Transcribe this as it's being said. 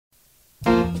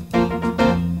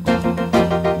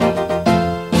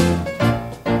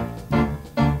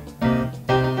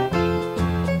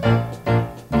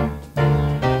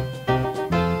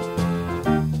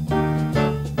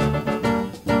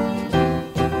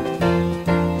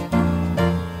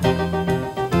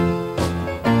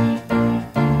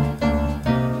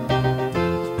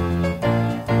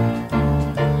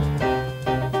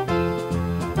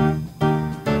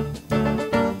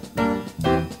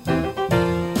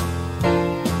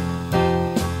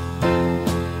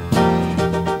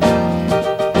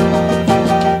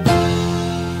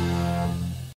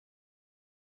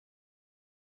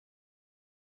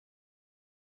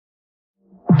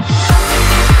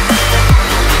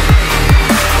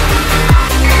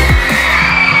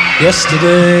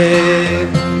yesterday.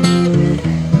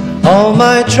 All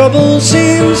my troubles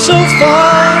seem so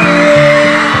far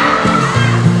away.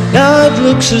 Now it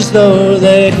looks as though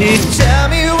they're here. Tell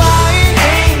me why it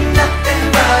ain't nothing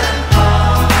but a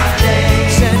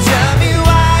heartache. Tell me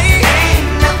why it ain't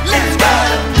nothing but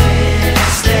a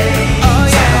mistake. Oh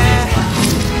yeah.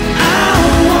 I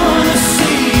don't wanna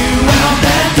see you out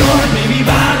that door, baby.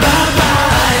 Bye bye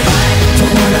bye.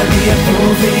 Don't wanna be a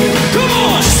fool for you. Come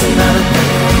on, just another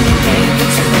thing you can't get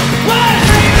to. What?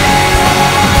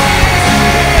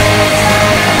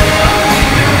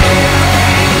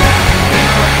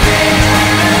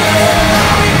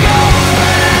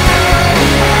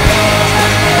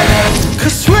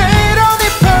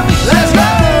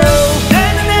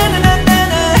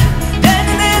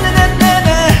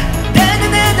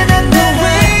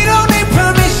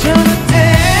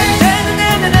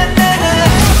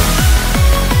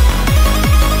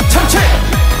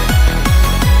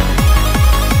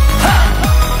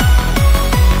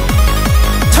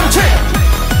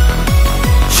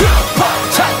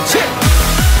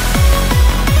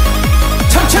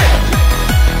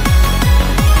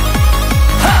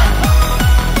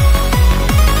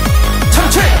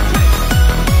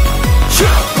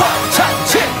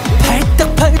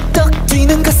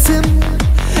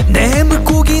 내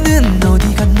물고기는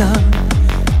어디 갔나?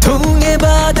 동해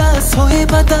바다 서해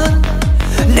바다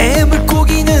내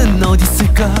물고기는 어디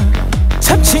있을까?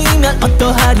 참치면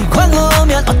어떠하리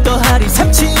광어면 어떠하리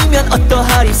삼치면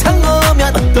어떠하리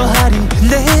상어면 어떠하리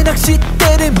내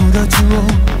낚싯대를 물어주오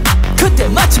그때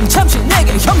마침 잠시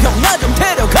내게 형 나 좀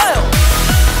데려가요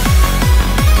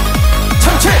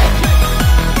참치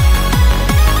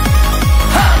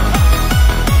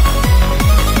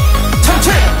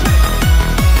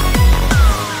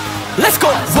Let's go!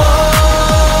 Whoa,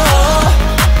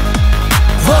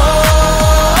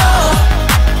 whoa,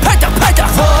 팔딱 팔딱.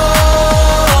 Whoa,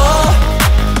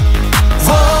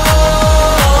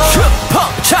 whoa, 슈퍼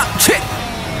참치.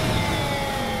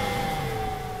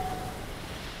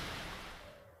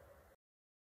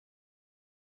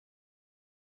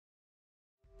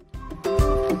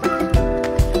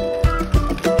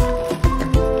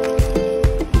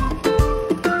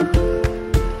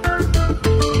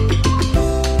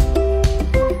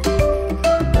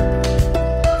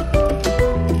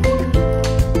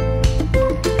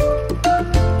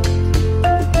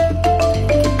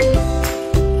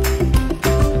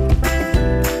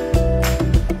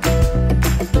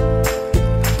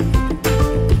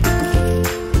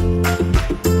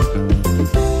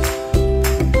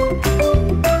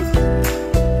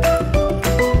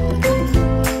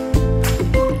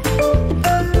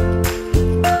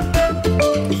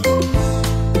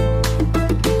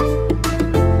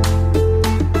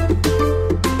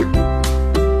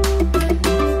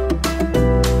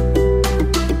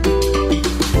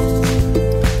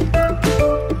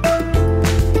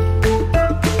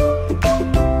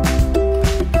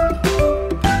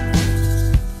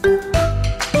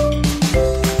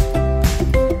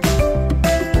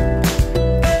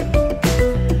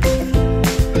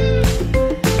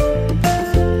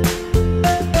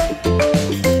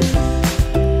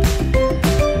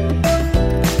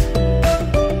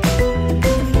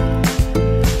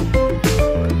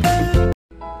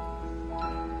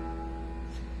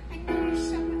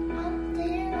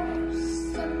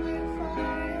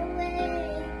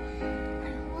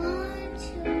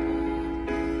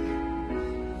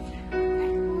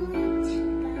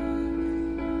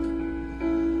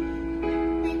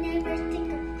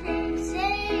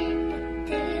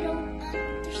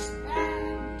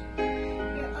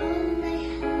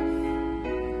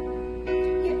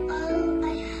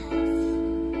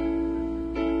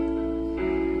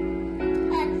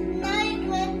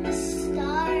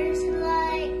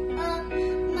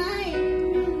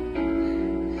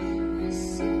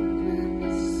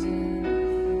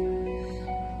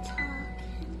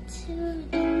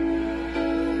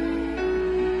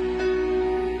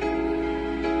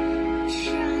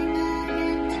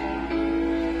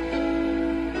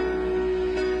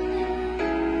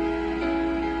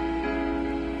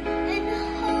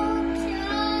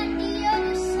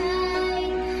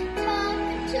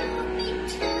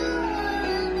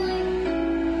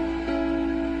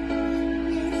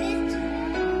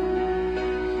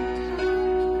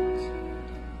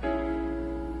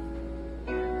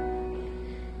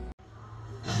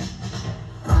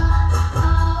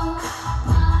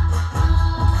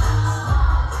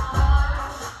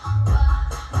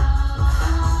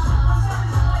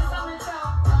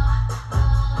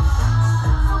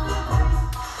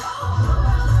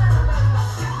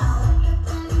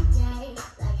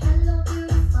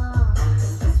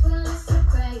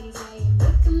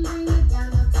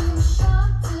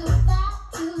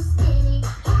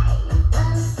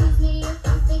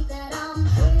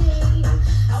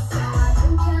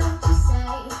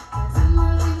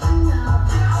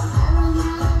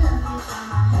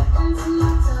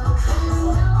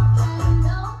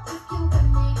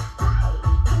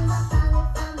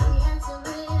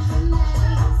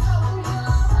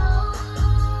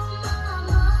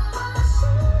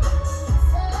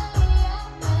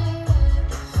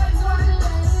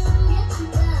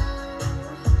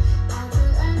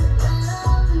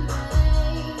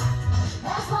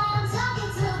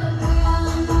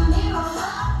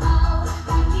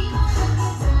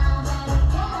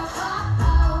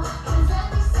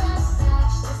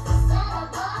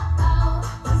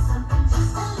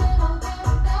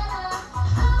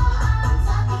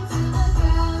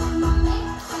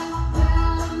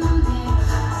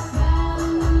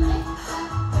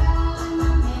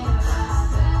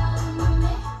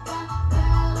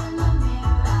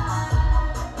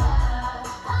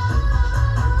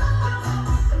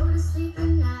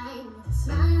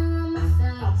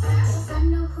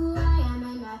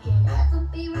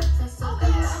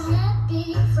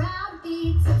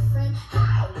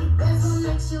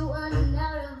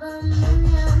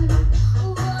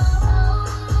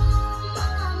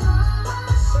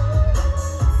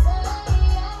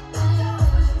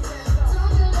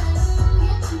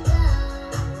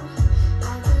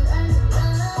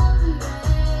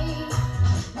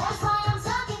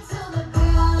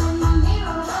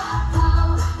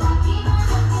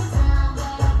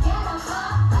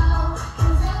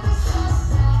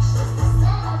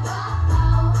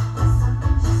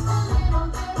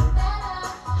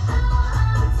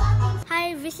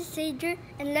 teenager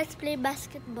and let's play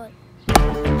basketball.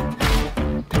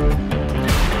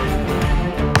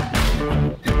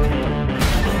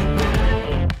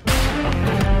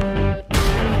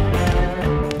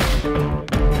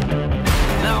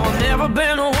 Now I've never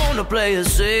been the one to play it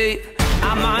safe.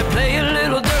 I might play a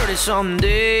little dirty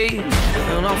someday,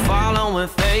 and I'll follow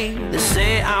with fate. They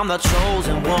say I'm the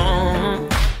chosen one.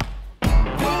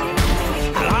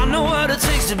 I know what it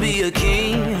takes to be a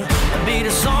king, and be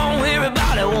the song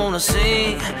everybody wanna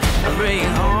sing, and bring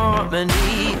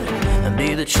harmony, and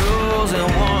be the chosen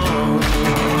one.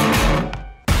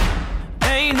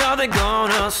 Ain't nothing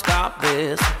gonna stop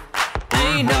this.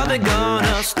 Ain't nothing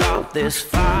gonna stop this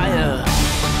fire.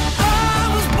 I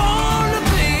was born to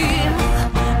be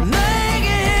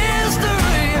making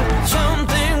history,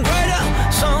 something greater,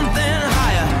 something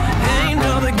higher. Ain't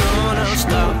nothing gonna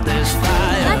stop this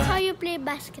fire. That's how you play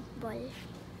basketball.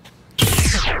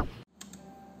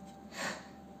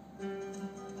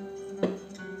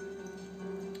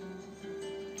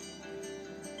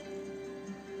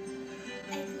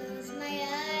 I close my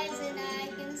eyes and I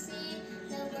can see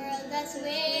the world that's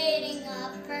waiting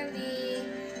up for me,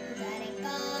 that I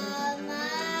call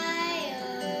my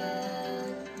own.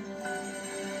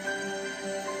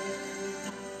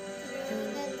 Through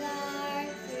the dark,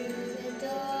 through the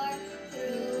door,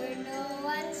 through where no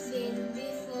one's been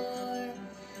before,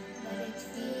 but it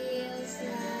feels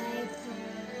like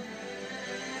home.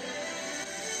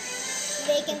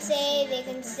 They can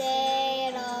say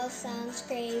it all sounds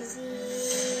crazy.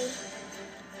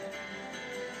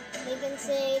 They can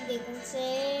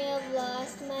say I've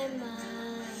lost my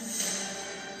mind.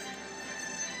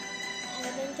 I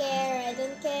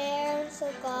don't care, so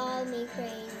call me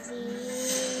crazy.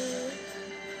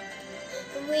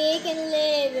 We can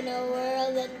live in a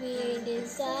world that we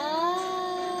design.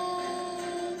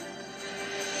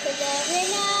 'Cause every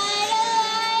night I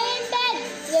lie in bed,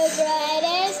 the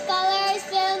brightest colors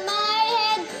fill my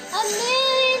head. A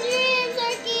million dreams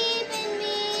are keeping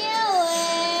me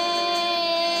awake.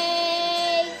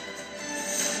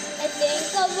 I think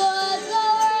of what the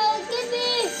world could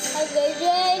be, a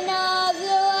vision of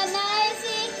the one I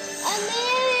see. A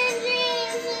million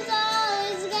dreams is all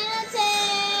it's gonna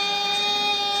take.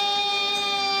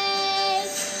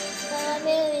 A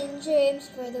million dreams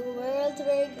for the world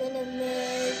we're gonna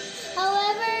make.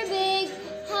 However big,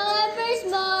 however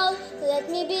small, let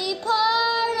me be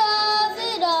part of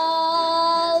it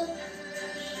all.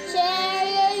 Share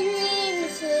your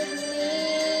dreams with me.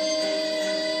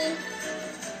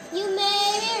 You may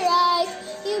be right,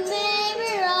 you may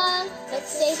be wrong, but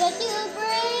say that you'll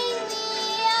bring me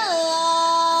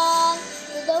along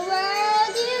to the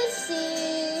world you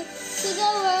see, to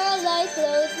the world I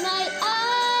close my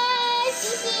eyes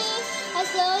to see. I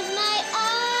close my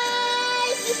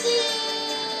eyes to see.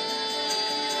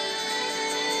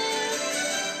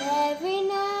 Every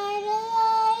night I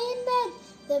lie in bed,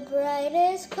 the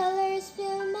brightest colors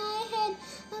fill my head.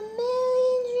 A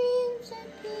million dreams are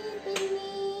keeping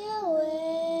me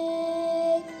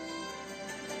awake.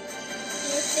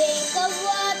 You think of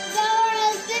what the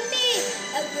world could be,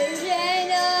 a vision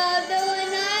of the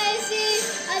one I see.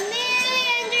 A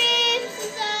million dreams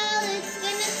is all it's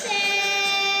gonna take.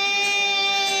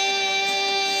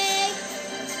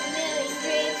 A million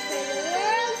dreams for the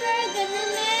world we're gonna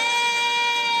make.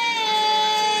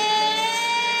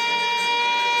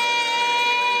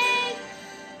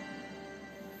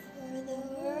 For the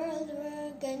world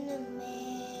we're gonna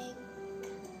make.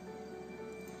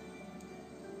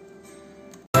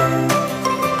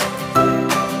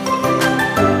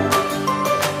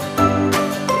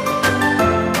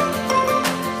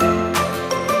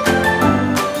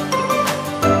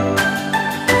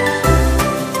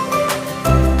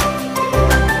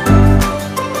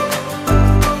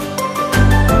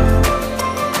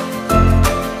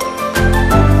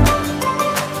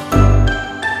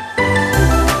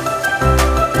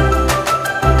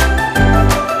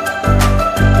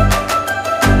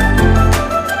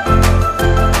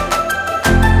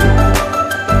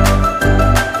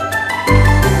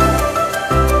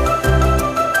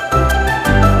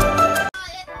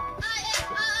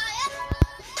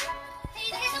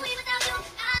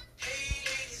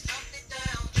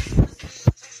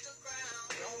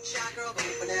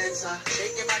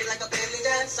 Shake your body like a belly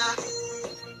dancer.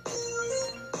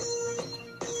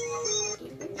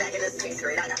 Back in the 6th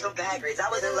grade, I got some bad grades. I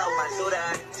was in love with my tutor.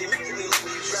 She made me look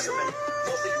when you recommend.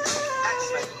 Mostly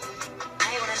accent. I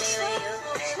wanna be with you.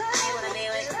 I wanna be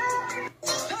with you.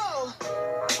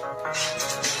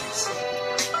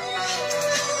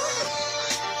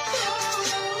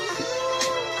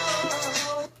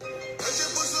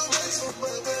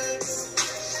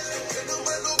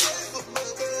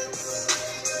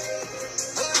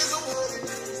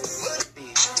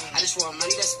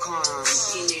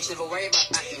 never worry about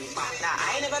acting. Nah,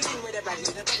 I ain't never been with a baddie.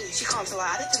 She calm, so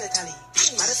I added to the tally.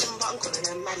 Madison, but I'm calling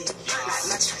her Maddie. Like,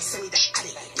 match, try to send me the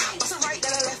alley. What's a right,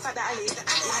 then I left at the alley.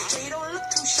 Like, Jay, don't look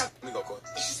too sharp. Let me go, Quant.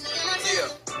 Yeah.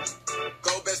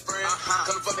 Go best friend.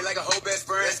 Come fuck me like a whole best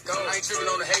friend. Let's go. I ain't tripping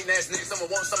on the hating ass nigga.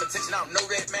 Someone wants some attention. I don't know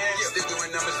that, man. Yeah. Still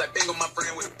doing numbers like bingo, my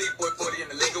friend. With a big boy 40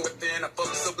 and the lingo within. I fuck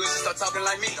with so good, she start talking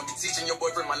like me. Don't be teaching your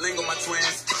boyfriend my lingo, my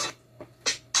twins.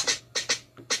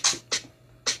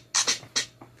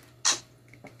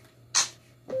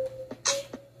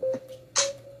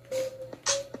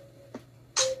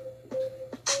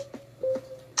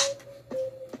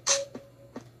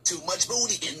 Too much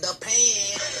booty in the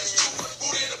pants. Too much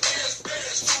booty in the pants.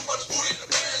 Too much booty in the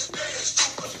pants.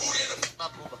 Too much booty in the pants.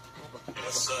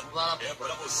 What's up? Yeah,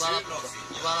 but I'm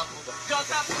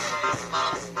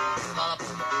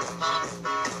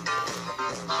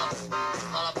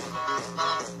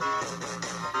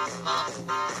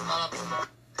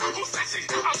who's sexy?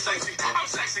 I'm sexy. I'm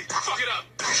sexy. Fuck it up.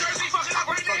 Jersey, fuck it up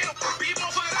right now.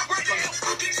 B-Ball, fuck it up right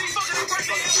now. DC, fuck it up right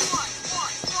now. What?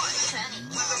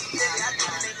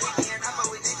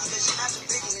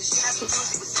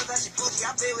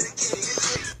 I play with a kid.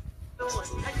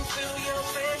 I can feel your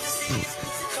fantasies.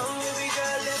 So come, baby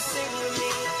girl, let's sing with me.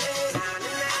 Na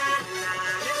na na na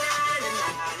na na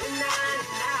na na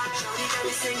na. Shorty got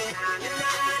me singing. Na na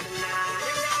na na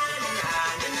na na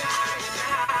na na.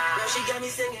 Now she got me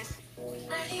singing.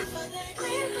 Ready for the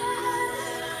clear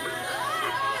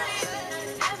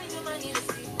having your money to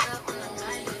see up on the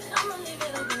night. I'ma leave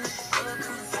it open.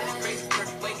 Crazy,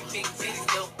 perfect, way too big titties,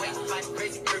 still wait. Like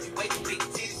crazy, perfect, way too big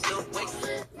titties, still wait.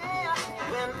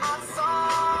 When I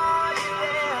saw you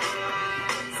there,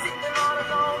 sitting all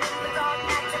alone in the dark,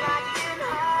 acting like you didn't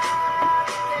have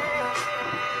there.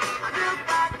 I knew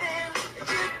back then that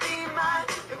you'd be mine,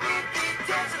 and we'd be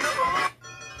dancing the whole.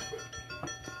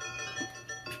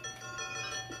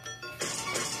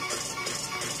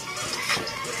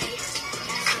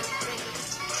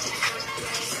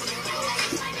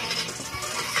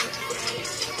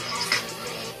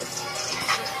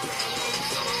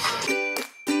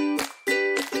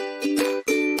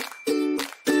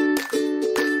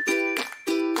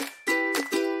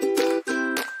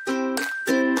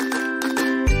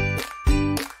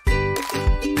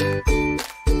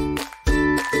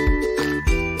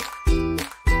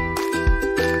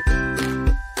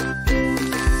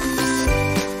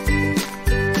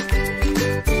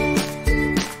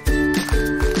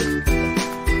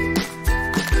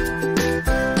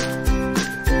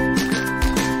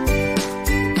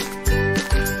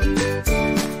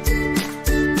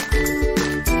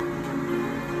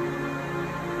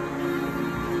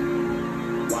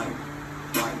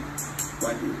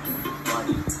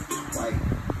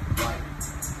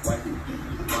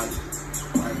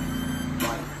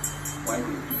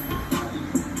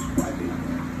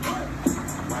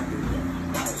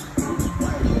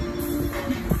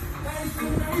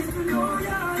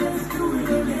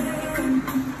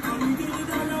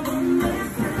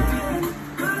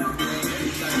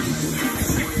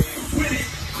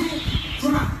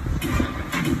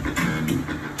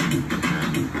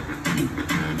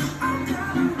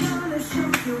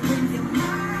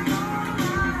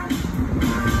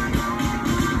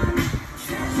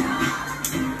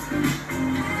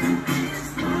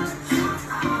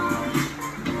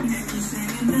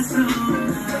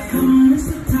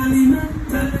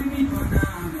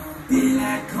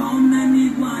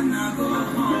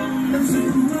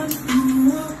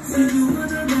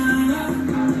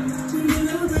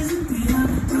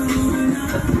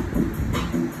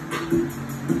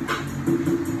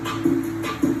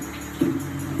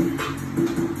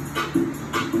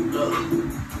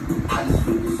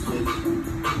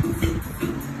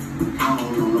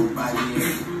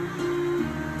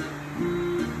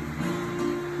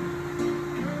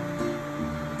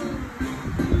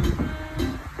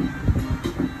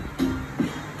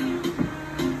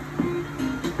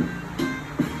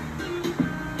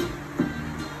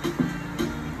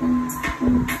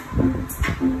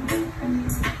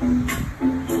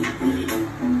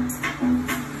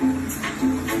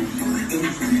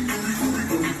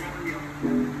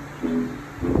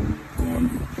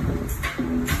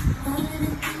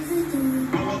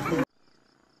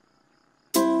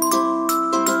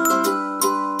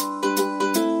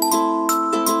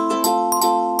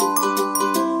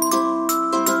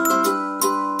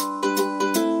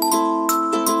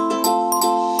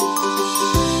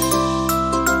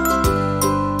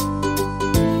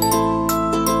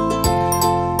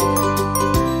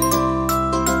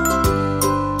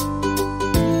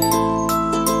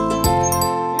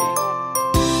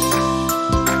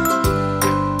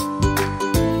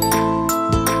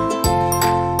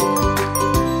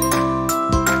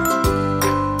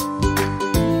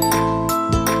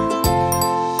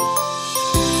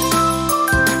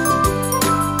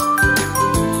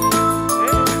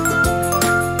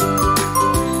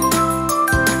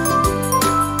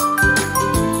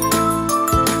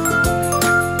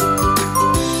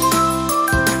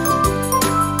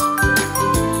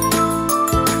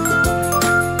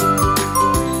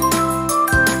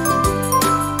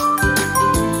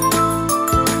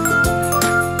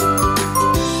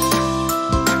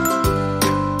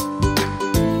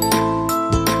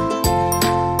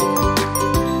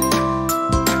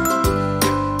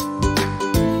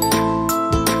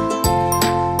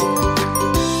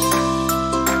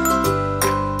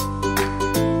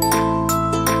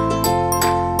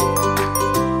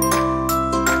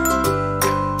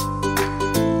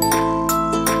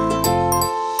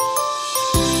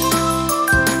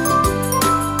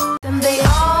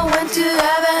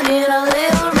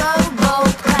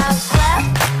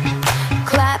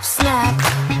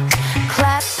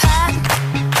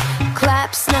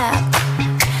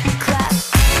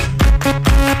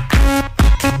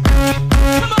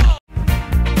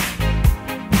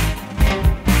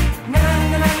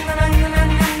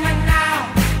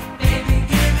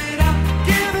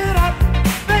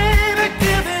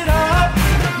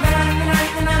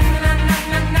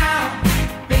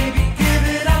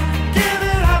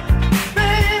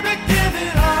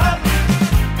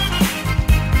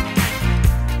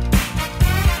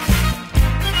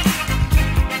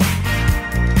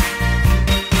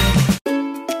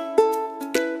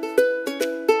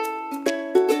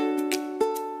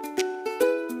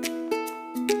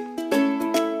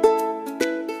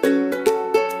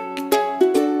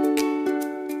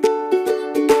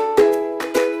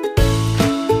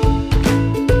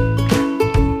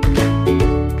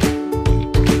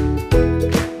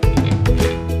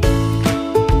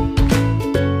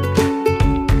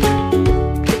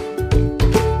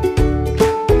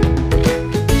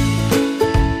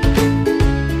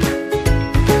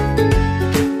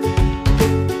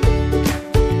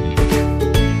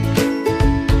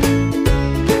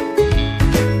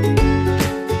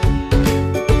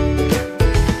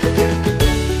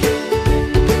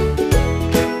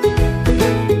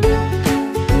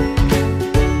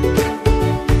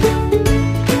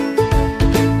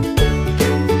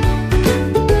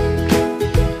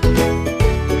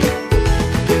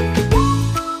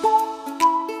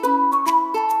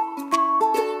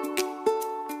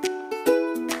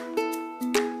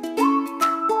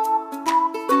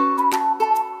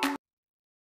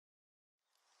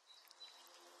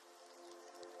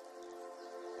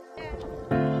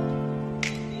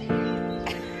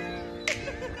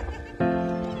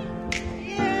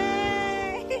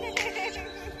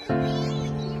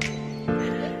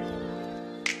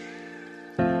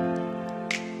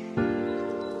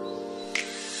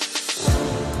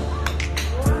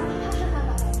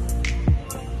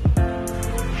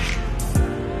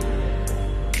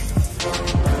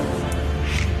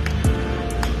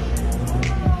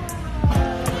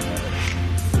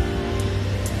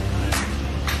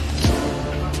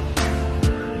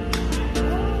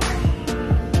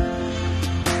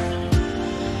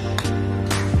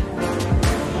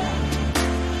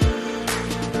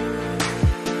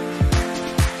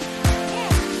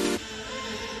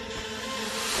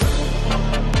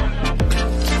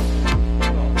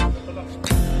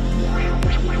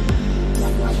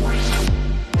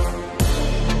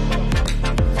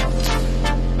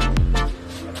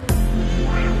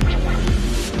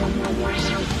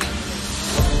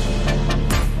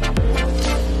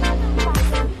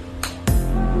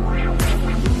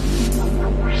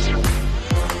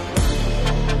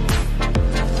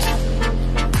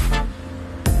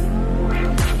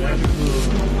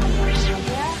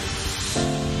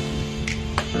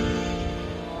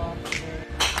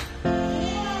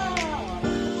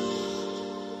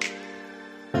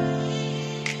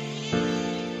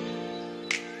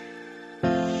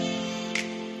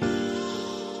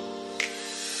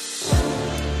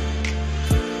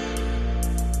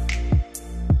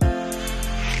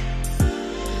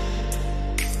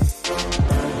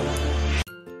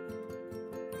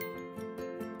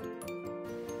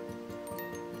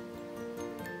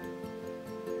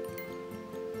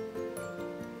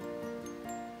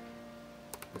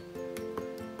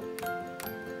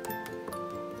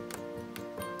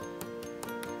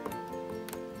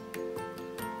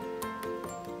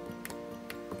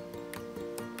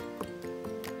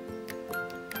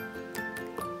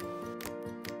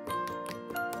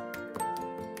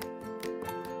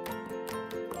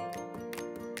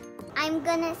 I'm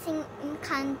gonna sing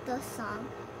Encanto song.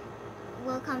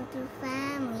 Welcome to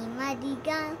family,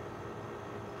 Madrigal.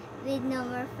 With no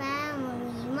more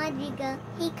family, Madrigal.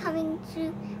 He coming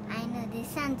true. I know this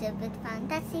sounds a bit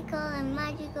fantastical and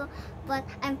magical, but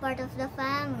I'm part of the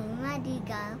family,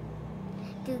 Madrigal.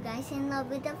 Two guys in love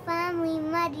with the family,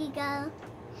 Madrigal.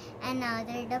 And now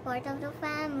they're the part of the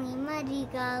family,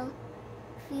 Madrigal.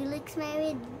 Felix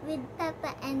married with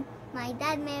Peppa and my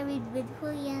dad married with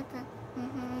Julieta.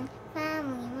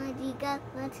 Family, Madrigal.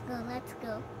 Let's go, let's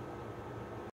go.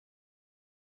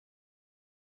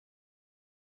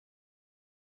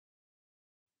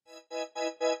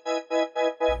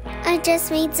 I just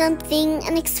made something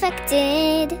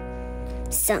unexpected,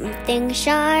 something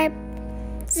sharp,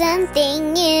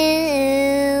 something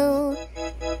new.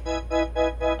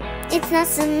 It's not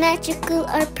so magical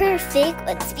or perfect,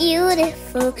 but it's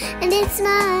beautiful and it's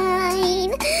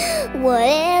mine. What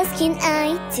else can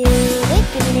I do?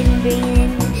 Bring it in, bring it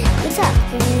in. Good talk,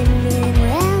 bring it in, bring it in.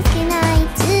 What else can I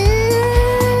do?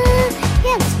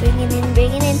 Yeah, let's bring it in,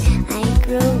 bring it in. I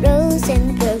grow rose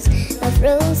and grows of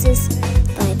roses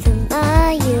by the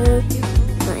mile,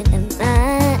 by the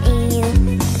mile.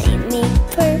 They make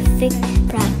perfect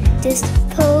practice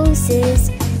poses.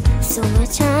 So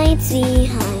much hides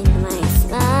behind my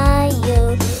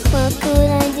smile. What could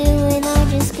I do when I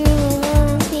just grew and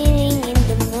I'm feeling in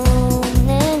the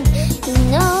moment? You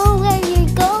know where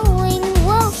you're going,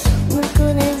 whoa. What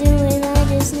could I do when I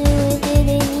just knew it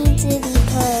didn't need to be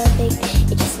perfect?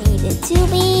 It just needed to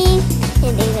be,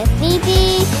 and they let me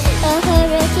be. A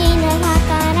hurricane of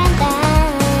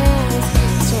jacarandas,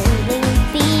 trembling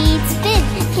beats, big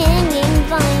hanging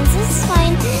vines is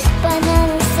fine, but not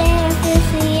a seraph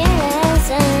the air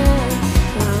outside.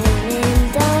 I'm in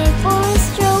die for a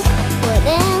stroke. What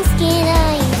else can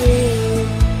I do?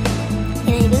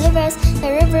 Can I deliver us,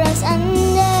 deliver us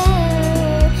under?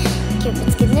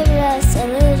 Cupid's can deliver us, a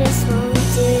little just won't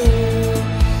do.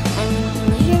 I'm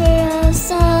a hero of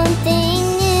something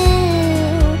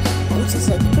new. I'm just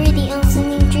so pretty on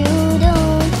something true.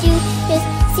 Don't you just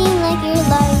seem like your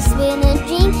life's been a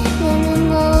dream? Then the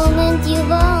moment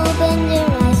you've opened your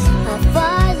eyes, how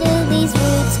far do these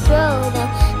roots grow down?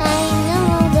 I know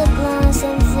the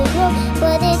blossoms to grow,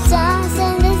 but it's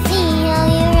awesome to see how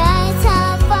you rise.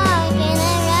 How far can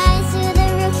I rise to the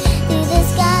roof, to the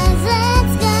skies?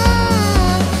 Let's go.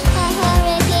 A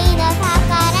hurricane of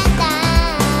jacarandas,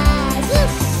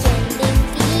 trembling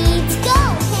feet, go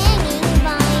hanging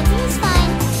vines is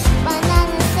fine, but not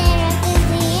the seraph is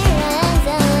the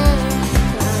horizon.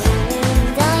 I'm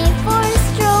dying for a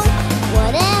stroke.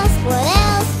 What else? What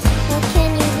else? What can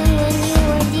you do when you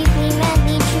are deeply,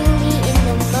 madly, truly in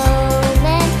the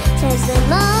moment? There's the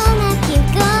moment, keep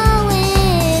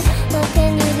going. What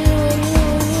can you do when you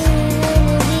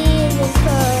be isn't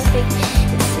perfect?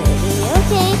 It's really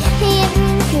okay. Hey,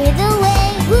 everyone, clear the way.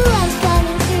 Woo, I'm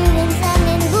coming through and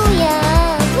sounding booyah,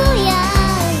 booyah,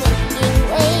 making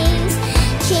waves,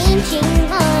 changing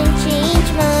minds, change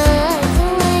minds. The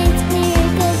light's clear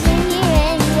 'cause you're here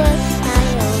and what I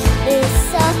owe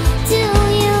this all to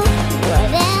you.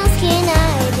 What else can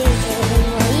I do? Tell them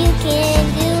what you can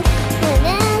do. What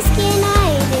else can I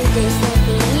do? There's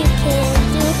nothing you can't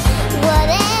do. What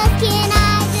else can I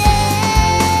do?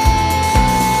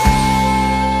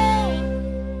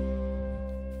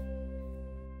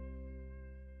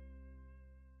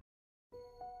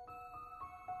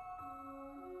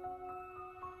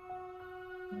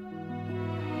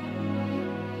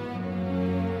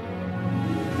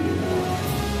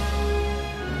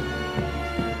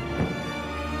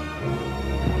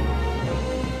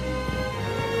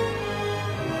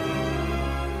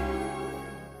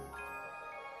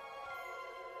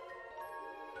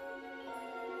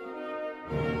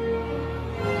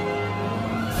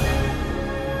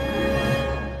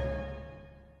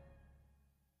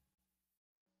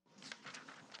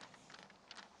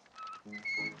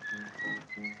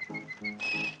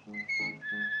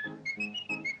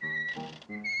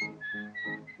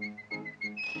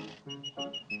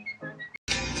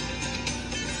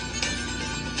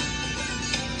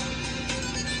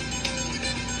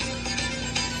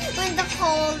 When the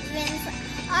cold winds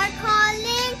are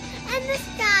calling and the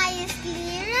sky is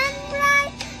clear and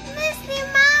bright, misty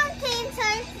mountains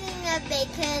are singing a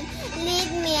beacon. Lead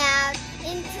me out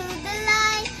into the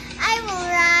light. I will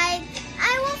ride,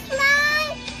 I will fly,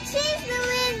 chase the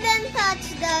wind and touch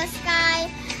the sky.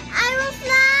 I will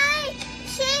fly,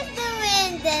 chase the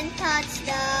wind and touch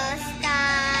the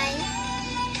sky.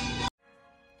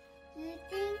 You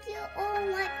think you own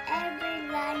whatever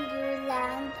land you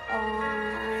land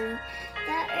on.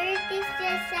 The earth is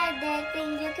just a dead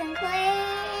thing you can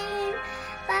claim,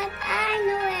 but I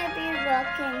know every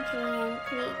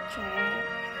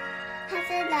has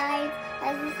a life,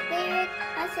 has a spirit,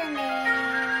 has a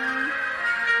name.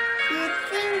 You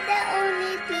think the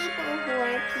only people who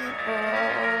are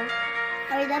people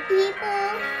are the people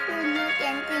who look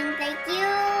and think like you.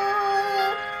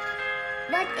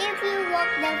 But if you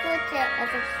walk the footsteps of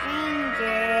a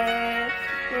stranger,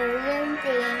 you learn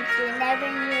things you never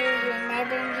knew.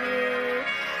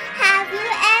 Have you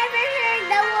ever heard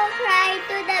the wolf cry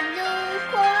to the blue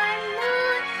corn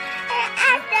moon? Or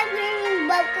ask the green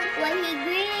bubble why he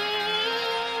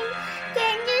green?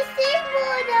 Can you sing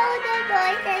with all the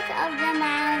voices of the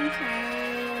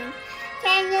mountain?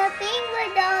 Can you sing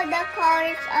with all the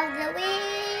colors of the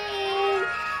wind?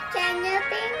 Can you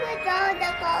sing with all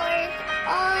the colors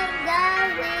of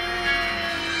the wind?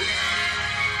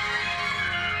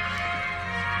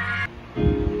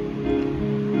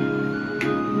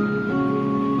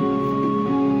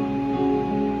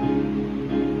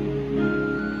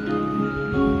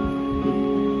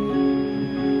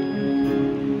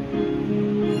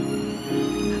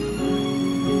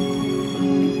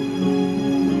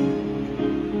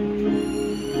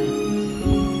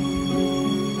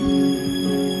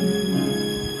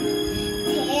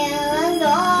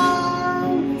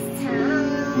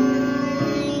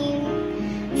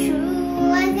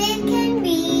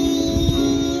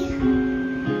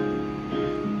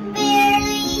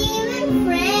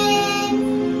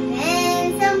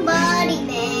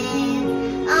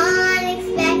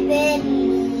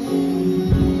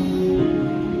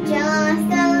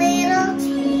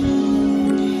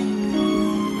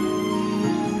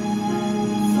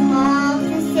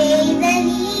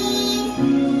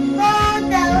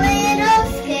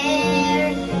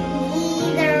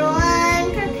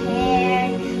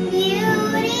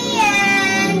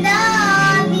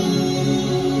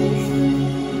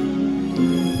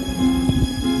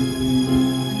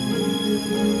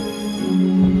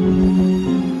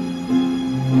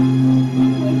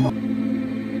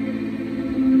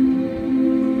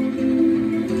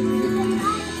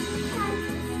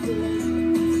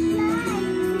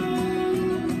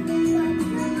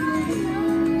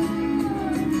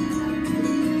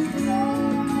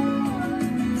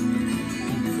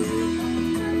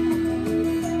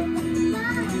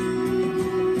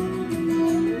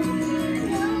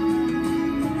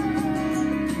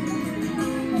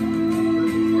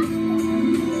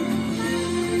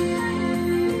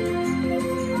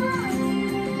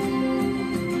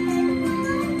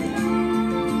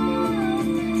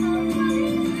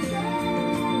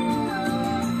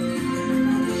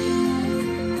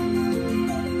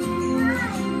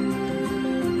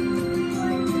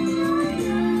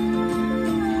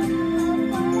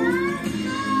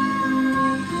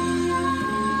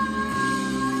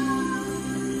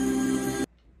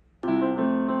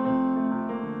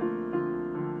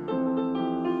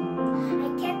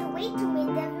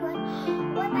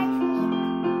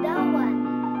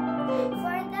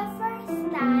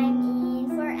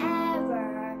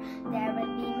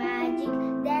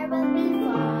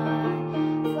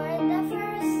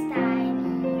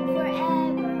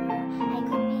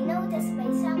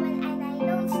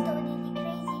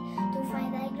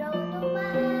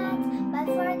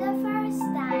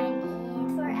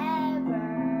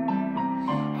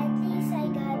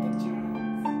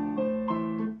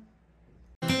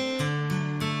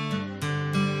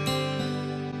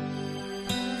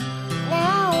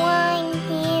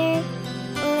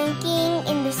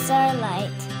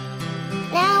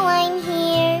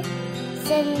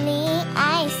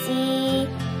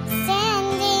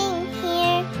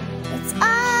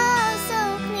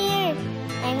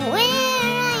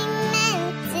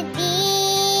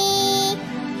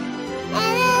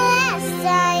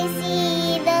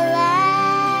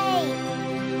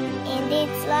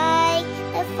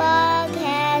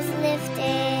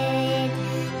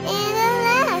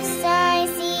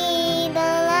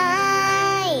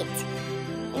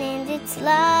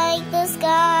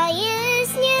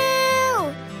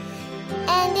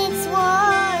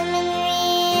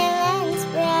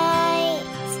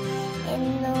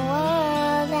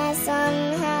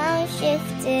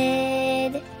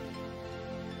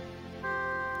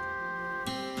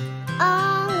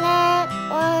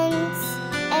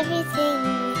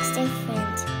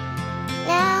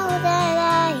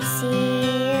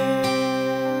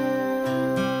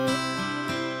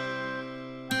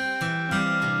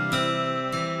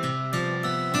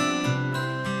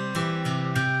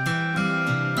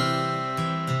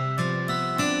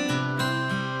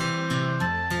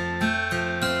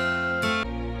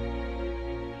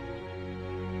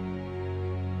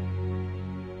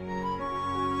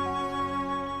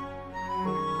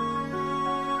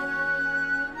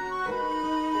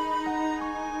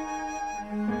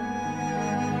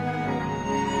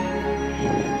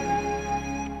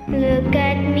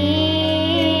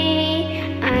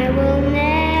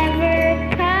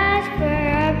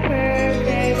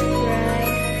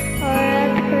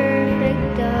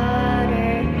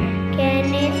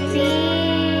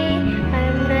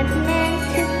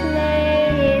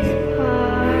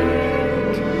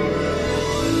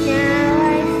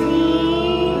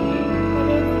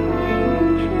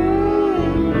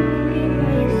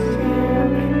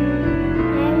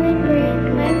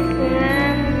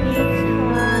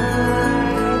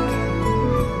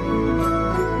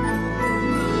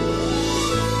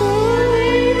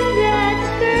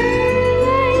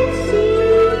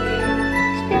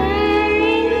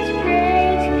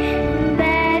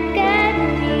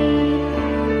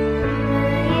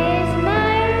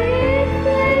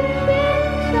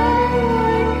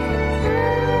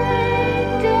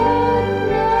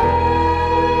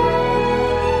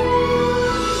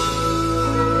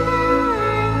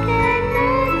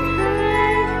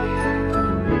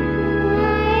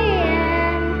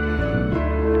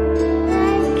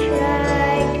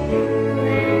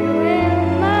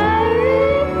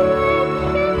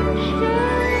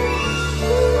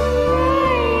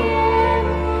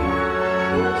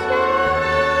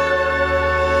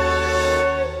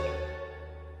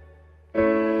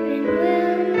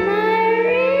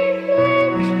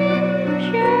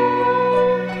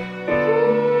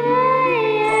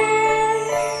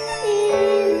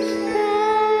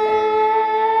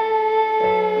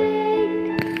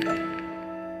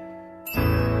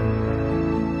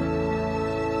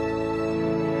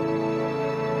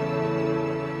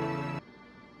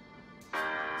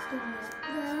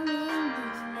 Don't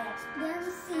let them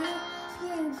see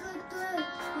you're good.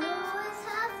 You always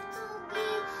have to be,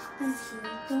 'cause you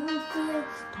don't feel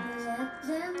to let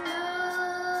them know.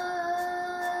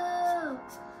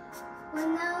 Well,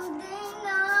 now they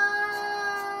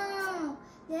know.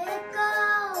 Let go,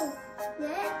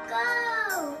 let go.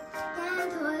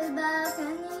 Can't hold back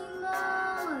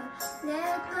anymore.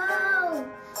 Let go,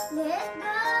 let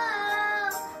go.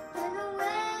 Turn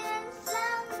away and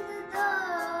slam the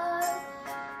door.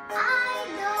 I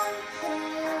don't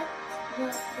care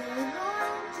what they're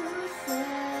going to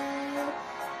say.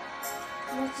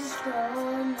 Let's just go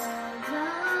on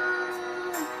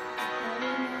around.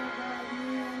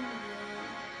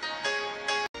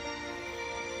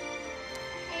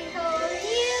 A whole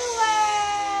new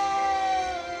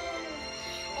world,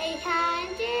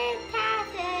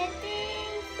 800,000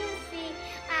 things to see.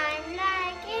 I'm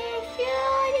like a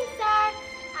shooting star.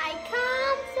 I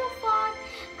come so far,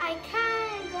 I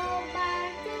can't go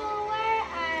back to where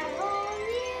I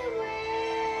only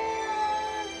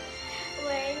were.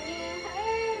 When new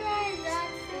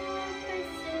horizons to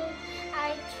pursue, I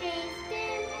chase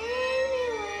them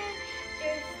anywhere.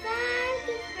 There's time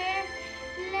to spare.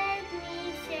 Let me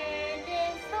share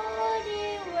this holy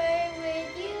word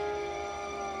with you.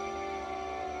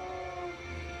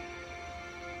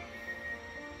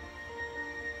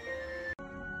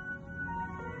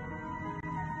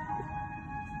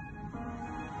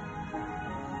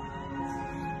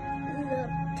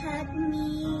 Look at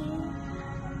me.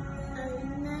 I'll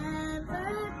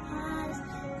never pass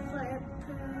for a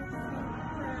perfect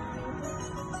bride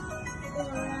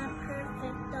or a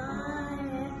perfect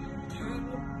daughter. Can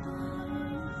it be?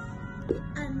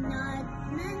 I'm not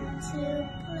meant to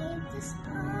play this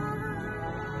part.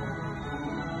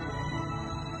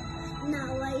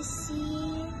 Now I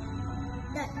see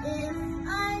that if I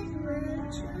were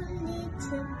truly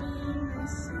to be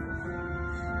myself,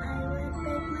 I would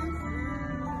break my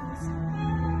family's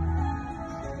heart.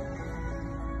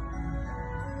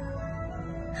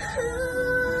 Who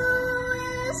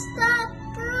is that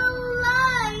girl I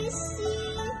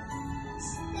see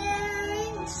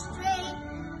staring straight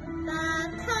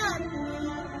back at me?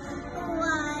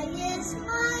 Why is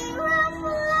my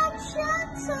reflection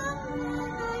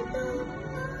somewhere I don't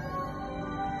know?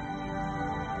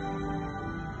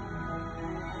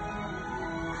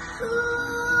 Who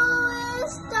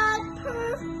is that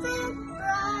perfect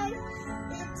bride?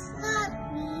 It's not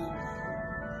me,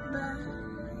 but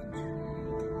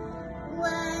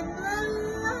when will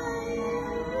my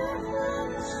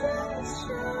reflection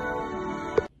show?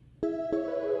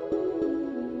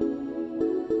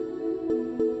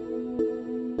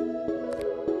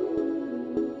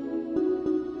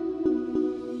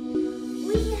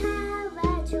 We have a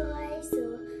choice to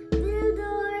build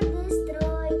or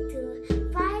destroy, to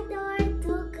fight or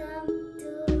to come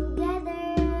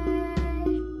together.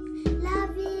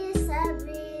 Love is a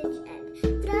bridge and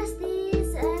trust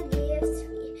is a gift.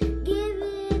 We give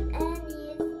it and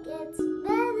it gets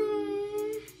better.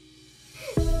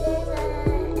 There's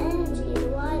energy in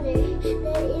water.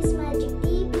 There is magic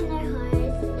deep in our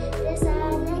heart. There's a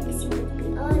legacy that we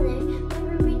honor when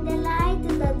we bring the light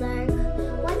to the dark.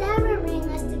 Whatever brings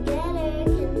us together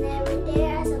can never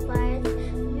tear us apart. We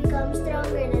become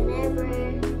stronger than ever.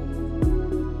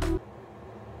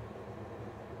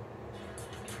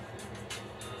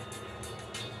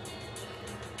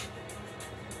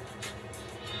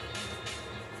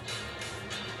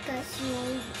 Cause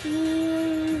you'll be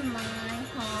in my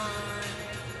heart.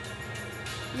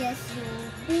 Yes,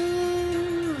 you'll be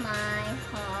in my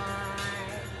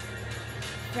heart.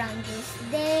 From this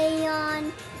day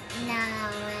on,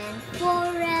 now and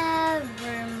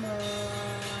forevermore.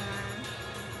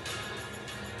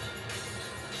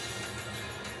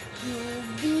 You'll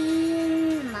be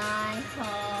in my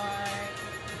heart.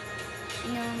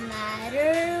 No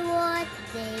matter what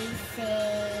they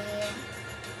say.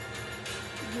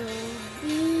 You'll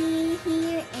be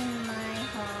here in my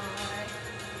heart,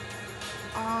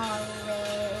 always.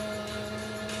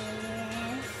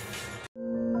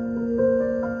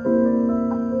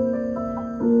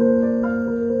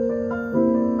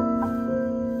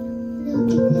 Look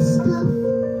at this stuff,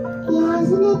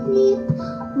 isn't it neat?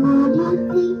 Would you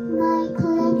think my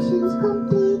collection's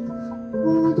complete?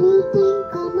 Would you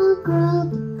think I'm a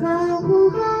girl who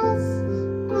has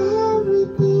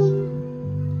everything?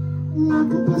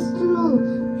 Look at this jewel,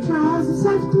 trousers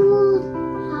I've tooled.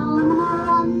 How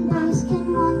many wonders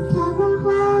can one ever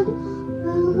hold?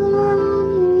 Will around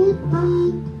here it be?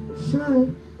 Sure,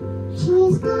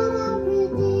 she's got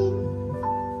everything.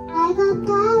 I got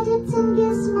gadgets and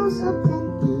gizmos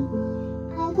aplenty.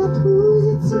 I got who's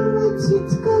it's and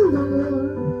sweets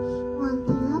galore.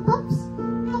 Wanting a pups?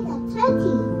 I got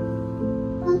 30.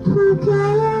 But who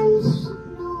cares?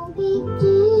 No big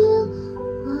deal.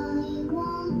 I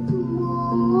want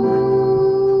more.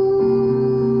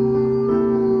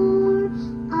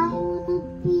 I wanna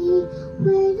be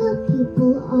where the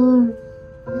people are.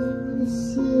 I wanna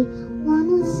see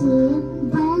them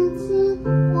dancing,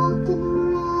 walking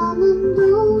around in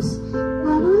those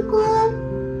rubber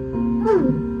glove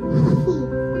feet.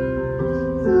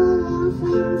 So little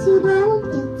friends you don't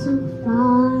get to